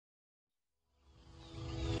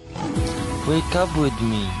Wake up with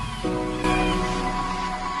me.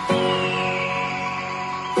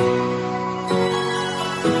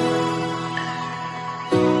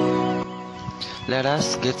 Let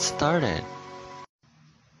us get started.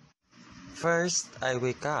 First, I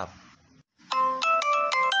wake up.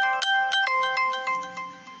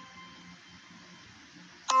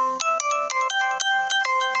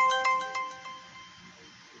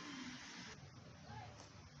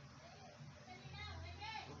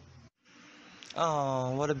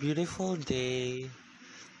 Oh, what a beautiful day.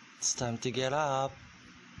 It's time to get up.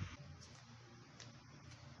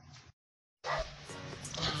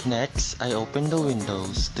 Next, I open the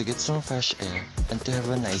windows to get some fresh air and to have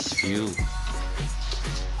a nice view.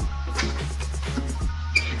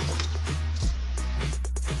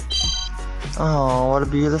 Oh, what a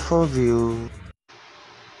beautiful view.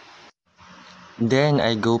 Then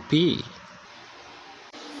I go pee.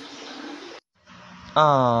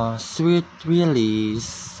 Ah, sweet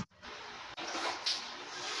release.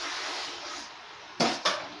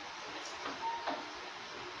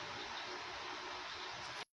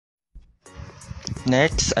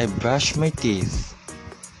 Next, I brush my teeth.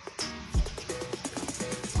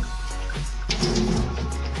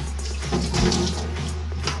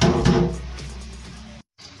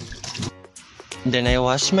 Then I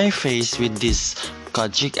wash my face with this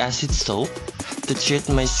kojic acid soap to treat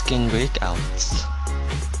my skin breakouts.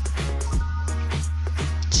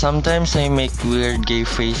 Sometimes I make weird gay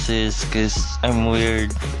faces cause I'm weird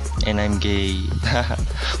and I'm gay.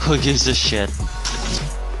 Who gives a shit?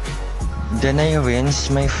 Then I rinse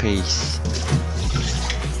my face.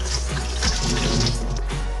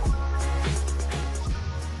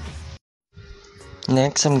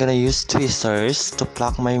 Next, I'm gonna use tweezers to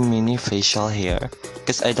pluck my mini facial hair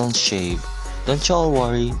cause I don't shave. Don't y'all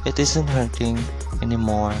worry, it isn't hurting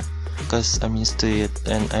anymore cause I'm used to it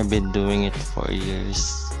and I've been doing it for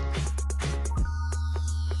years.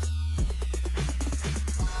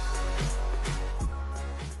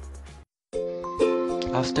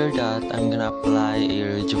 After that, I'm gonna apply a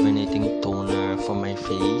rejuvenating toner for my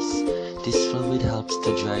face. This fluid helps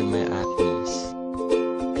to dry my acne.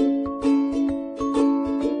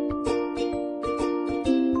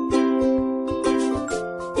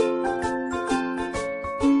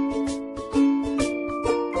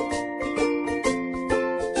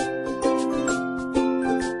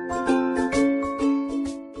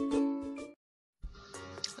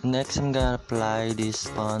 Next, I'm gonna apply this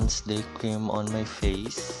Pond's Day Cream on my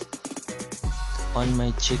face, on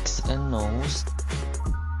my cheeks and nose,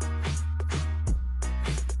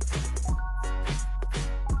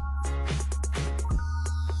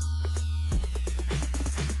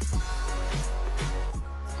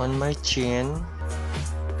 on my chin,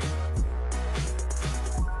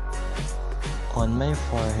 on my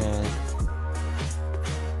forehead,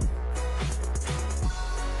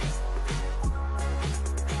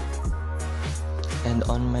 and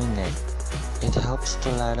on my neck. It helps to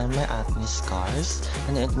lighten my acne scars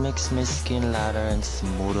and it makes my skin lighter and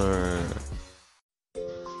smoother.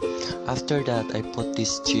 After that, I put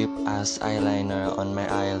this cheap ass eyeliner on my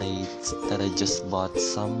eyelids that I just bought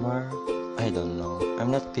somewhere. I don't know.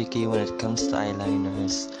 I'm not picky when it comes to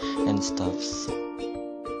eyeliners and stuffs.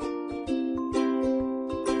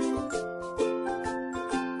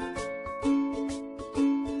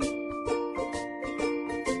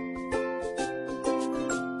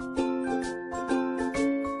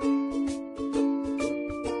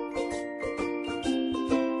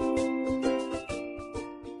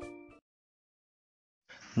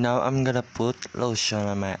 Now I'm gonna put lotion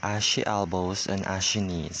on my ashy elbows and ashy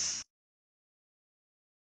knees.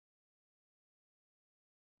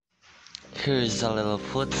 Here's a little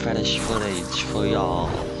foot fetish footage for y'all.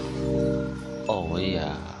 Oh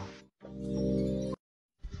yeah.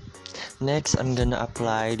 Next, I'm gonna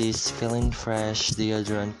apply this Feeling Fresh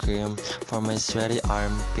deodorant cream for my sweaty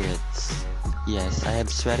armpits. Yes, I have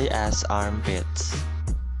sweaty ass armpits.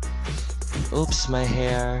 Oops, my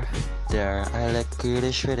hair. There, I look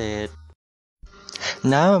goodish with it.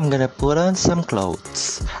 Now I'm gonna put on some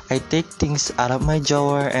clothes. I take things out of my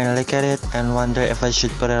drawer and look at it and wonder if I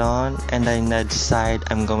should put it on, and then I decide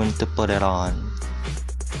I'm going to put it on.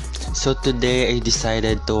 So today I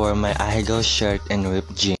decided to wear my Igo shirt and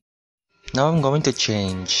ripped jeans. Now I'm going to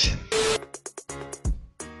change.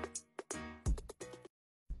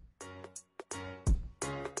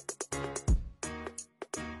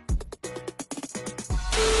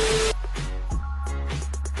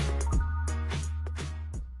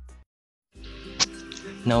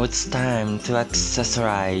 Now it's time to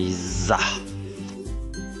accessorize.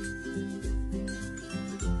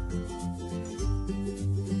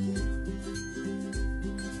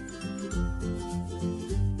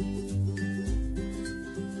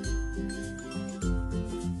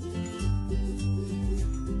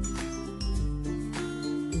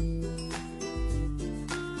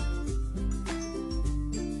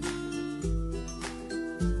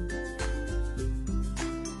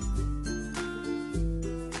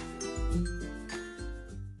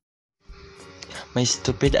 My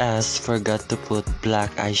stupid ass forgot to put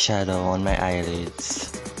black eyeshadow on my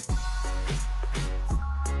eyelids.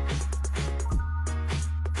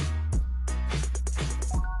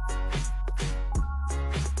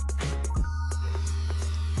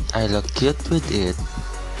 I look cute with it.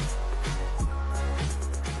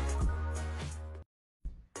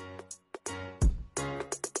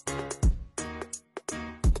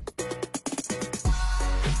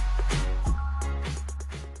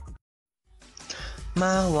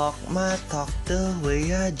 My walk, my talk, the way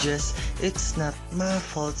I dress, it's not my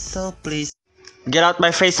fault, so please get out my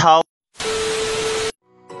face, hoe!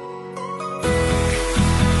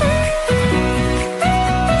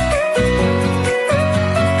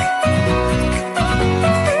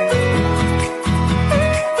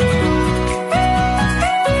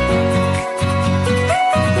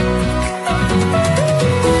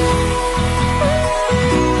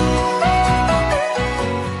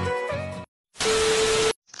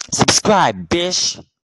 Subscribe, bitch!